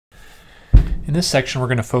In this section, we're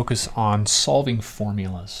going to focus on solving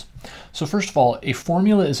formulas. So first of all, a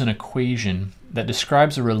formula is an equation that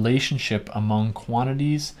describes a relationship among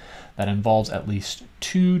quantities that involves at least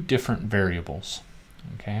two different variables.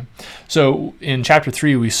 Okay, so in chapter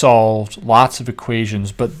 3 we solved lots of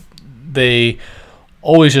equations, but they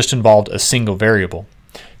always just involved a single variable.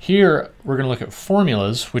 Here we're going to look at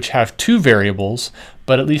formulas which have two variables,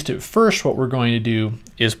 but at least at first what we're going to do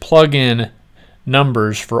is plug in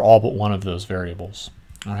numbers for all but one of those variables.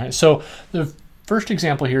 All right, so the first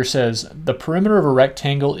example here says the perimeter of a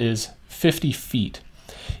rectangle is 50 feet.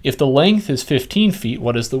 If the length is 15 feet,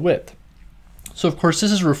 what is the width? So of course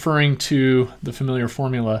this is referring to the familiar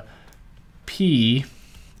formula P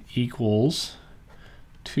equals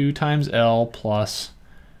 2 times L plus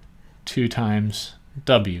 2 times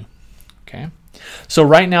W. Okay, so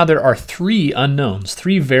right now there are three unknowns,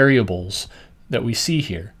 three variables that we see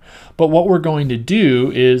here. But what we're going to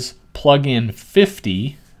do is plug in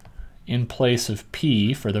 50 in place of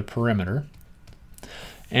P for the perimeter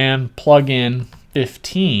and plug in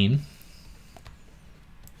 15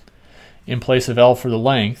 in place of L for the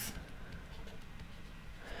length.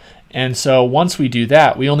 And so once we do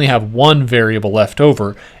that, we only have one variable left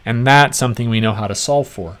over, and that's something we know how to solve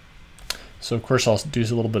for. So of course I'll do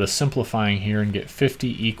a little bit of simplifying here and get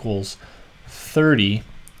 50 equals 30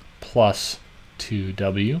 plus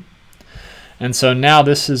 2W. And so now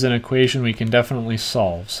this is an equation we can definitely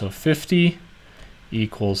solve. So 50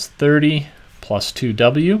 equals 30 plus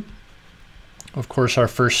 2W. Of course our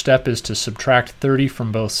first step is to subtract 30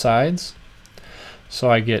 from both sides. So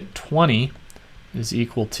I get 20 is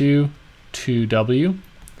equal to 2W.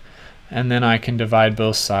 And then I can divide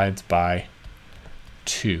both sides by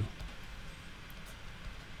 2.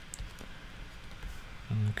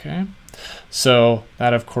 Okay, so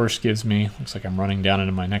that of course gives me, looks like I'm running down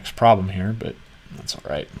into my next problem here, but that's all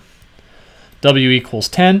right. W equals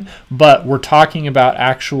 10, but we're talking about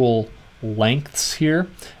actual lengths here,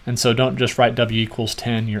 and so don't just write W equals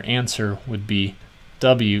 10. Your answer would be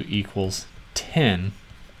W equals 10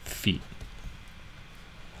 feet.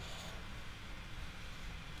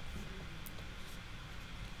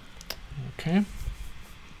 Okay.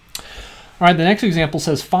 All right, the next example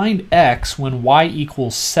says find x when y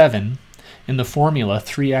equals 7 in the formula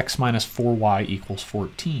 3x minus 4y equals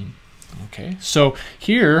 14. Okay, so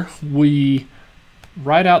here we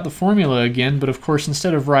write out the formula again, but of course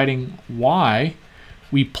instead of writing y,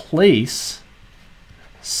 we place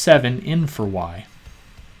 7 in for y.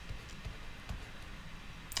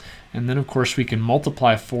 And then of course we can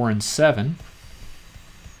multiply 4 and 7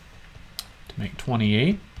 to make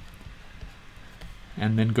 28.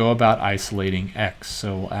 And then go about isolating x.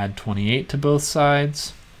 So we'll add 28 to both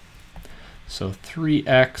sides. So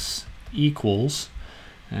 3x equals,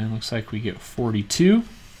 and it looks like we get 42.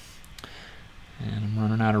 And I'm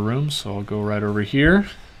running out of room, so I'll go right over here.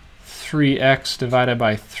 3x divided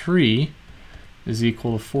by 3 is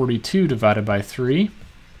equal to 42 divided by 3.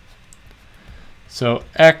 So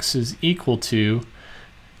x is equal to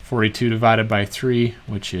 42 divided by 3,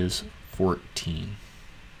 which is 14.